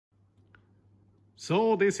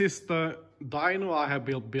So this is the dyno I have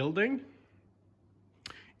building.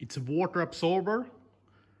 It's a water absorber.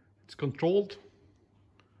 It's controlled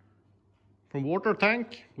from water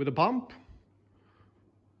tank with a pump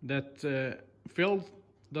that fills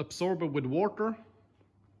the absorber with water.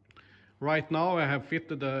 Right now I have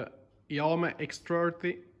fitted the Iame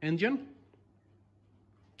X30 engine.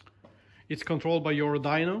 It's controlled by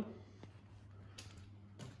yourdyno.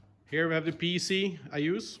 Here we have the PC I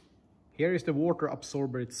use. Here is the water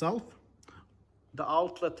absorber itself. The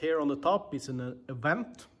outlet here on the top is a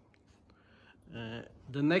vent.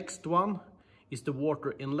 The next one is the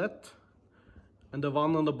water inlet, and the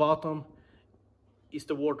one on the bottom is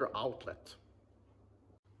the water outlet.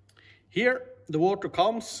 Here the water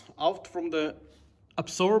comes out from the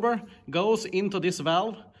absorber, goes into this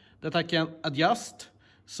valve that I can adjust,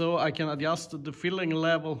 so I can adjust the filling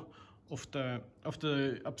level of the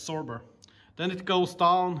absorber. Then it goes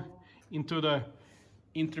down into the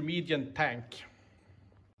intermediate tank.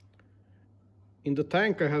 In the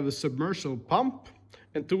tank I have a submersible pump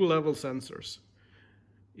and 2 level sensors.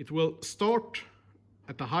 It will start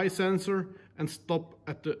at the high sensor and stop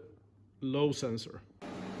at the low sensor.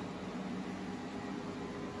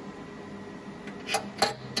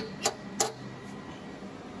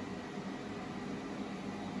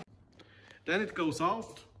 Then it goes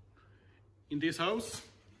out in this hose,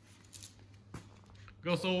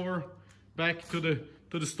 goes over back to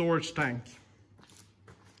the storage tank.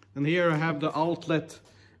 And here I have the outlet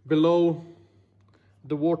below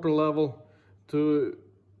the water level to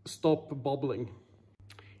stop bubbling.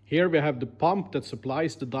 Here we have the pump that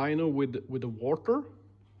supplies the dyno with the water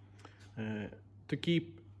to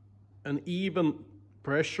keep an even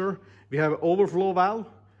pressure. We have an overflow valve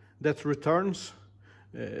that returns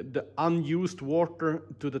the unused water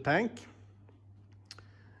to the tank.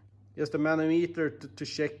 Just a manometer to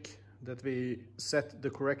check that we set the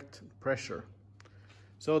correct pressure.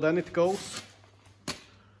 So then it goes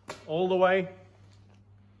all the way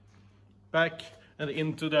back and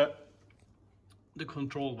into the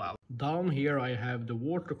control valve. Down here I have the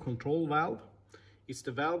water control valve. It's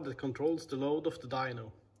the valve that controls the load of the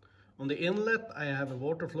dyno. On the inlet I have a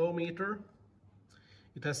water flow meter.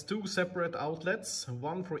 It has 2 separate outlets,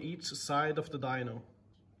 one for each side of the dyno.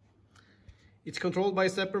 It's controlled by a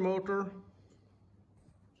stepper motor.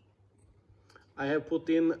 I have put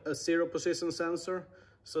in a 0 position sensor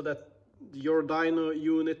so that your dyno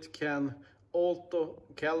unit can auto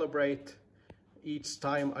calibrate each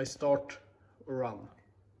time I start a run.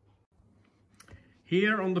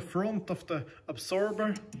 Here on the front of the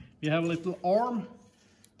absorber we have a little arm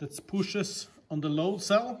that pushes on the load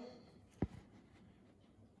cell.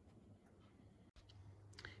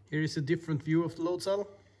 Here is a different view of the load cell.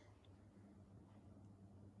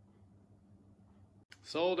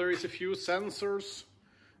 So there is a few sensors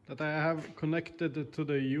that I have connected to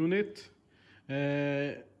the unit.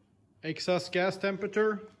 Exhaust gas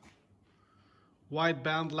temperature,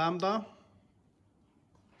 wideband lambda,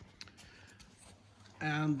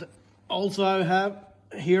 and also I have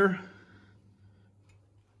here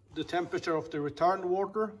the temperature of the returned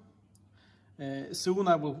water. Soon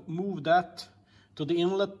I will move that to the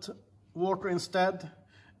inlet water instead,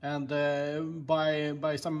 and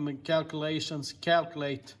by some calculations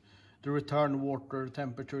calculate the return water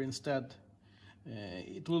temperature instead.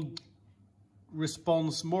 It will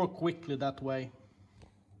respond more quickly that way.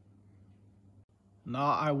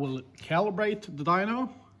 Now I will calibrate the dyno.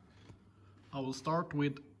 I will start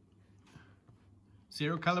with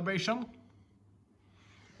 0 calibration.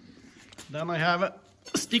 Then I have a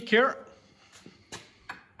stick here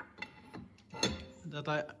that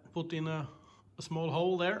I put in a small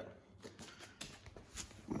hole there.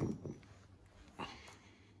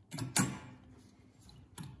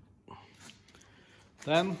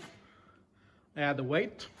 Then I add the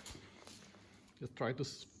weight. Just try to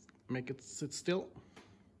make it sit still.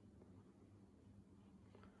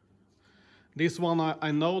 This one I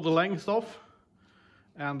know the length of,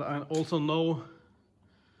 and I also know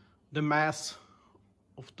the mass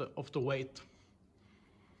of the weight.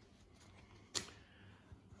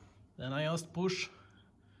 Then I just push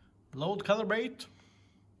load calibrate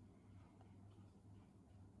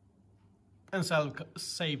and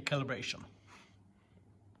save calibration.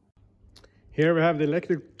 Here we have the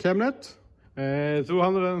electric cabinet,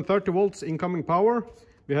 230 volts incoming power.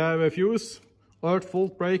 We have a fuse, earth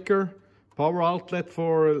fault breaker, power outlet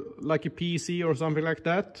for like a PC or something like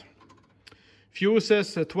that.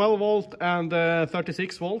 Fuses 12 volt and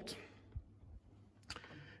 36 volt.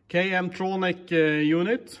 KM-tronic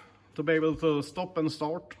unit to be able to stop and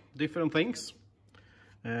start different things.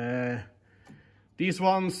 These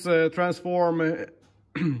ones transform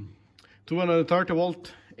 230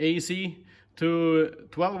 volt AC to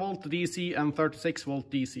 12 volt DC and 36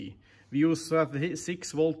 volt DC. We use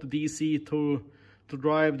 6 volt DC to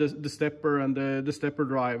drive the stepper and the stepper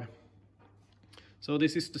drive. So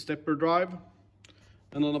this is the stepper drive,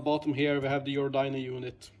 and on the bottom here we have the yourdyno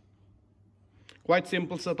unit. Quite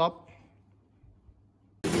simple setup.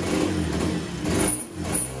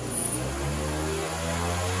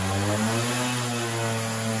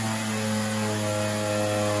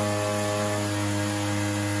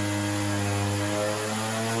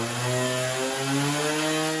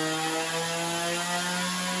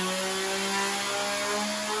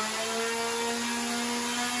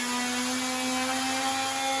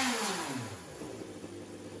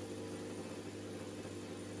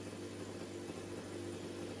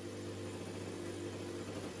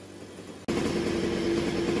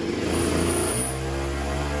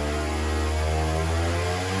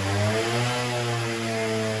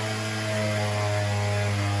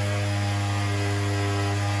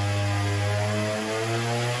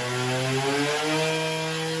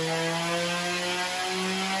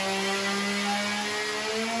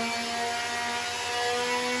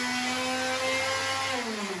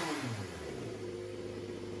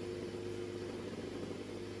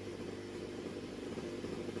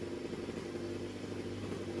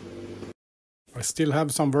 I still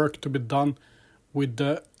have some work to be done with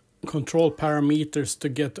the control parameters to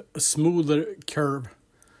get a smoother curve.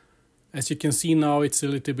 As you can see now, it's a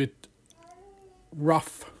little bit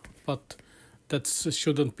rough, but that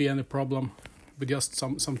shouldn't be any problem with just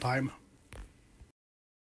some time.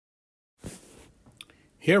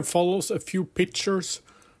 Here follows a few pictures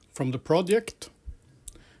from the project.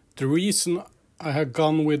 The reason I have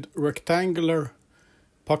gone with rectangular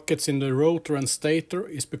pockets in the rotor and stator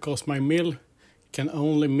is because my mill can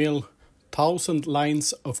only mill 1000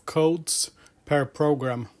 lines of codes per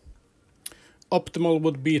program. Optimal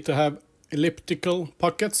would be to have elliptical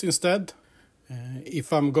pockets instead.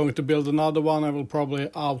 If I'm going to build another one, I will probably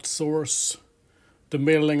outsource the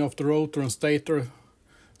milling of the rotor and stator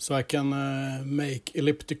so I can make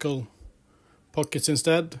elliptical pockets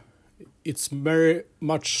instead. It's very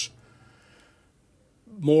much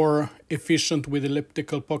more efficient with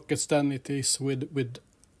elliptical pockets than it is with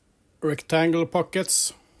rectangular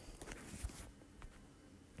pockets.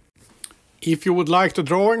 If you would like the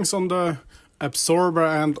drawings on the absorber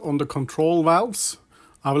and on the control valves,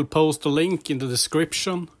 I will post a link in the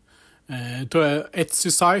description to an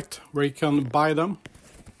Etsy site where you can buy them.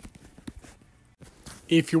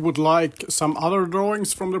 If you would like some other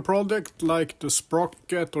drawings from the project, like the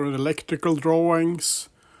sprocket or the electrical drawings,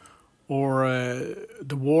 or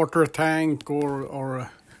the water tank or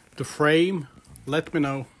the frame, let me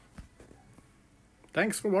know.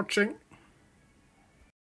 Thanks for watching.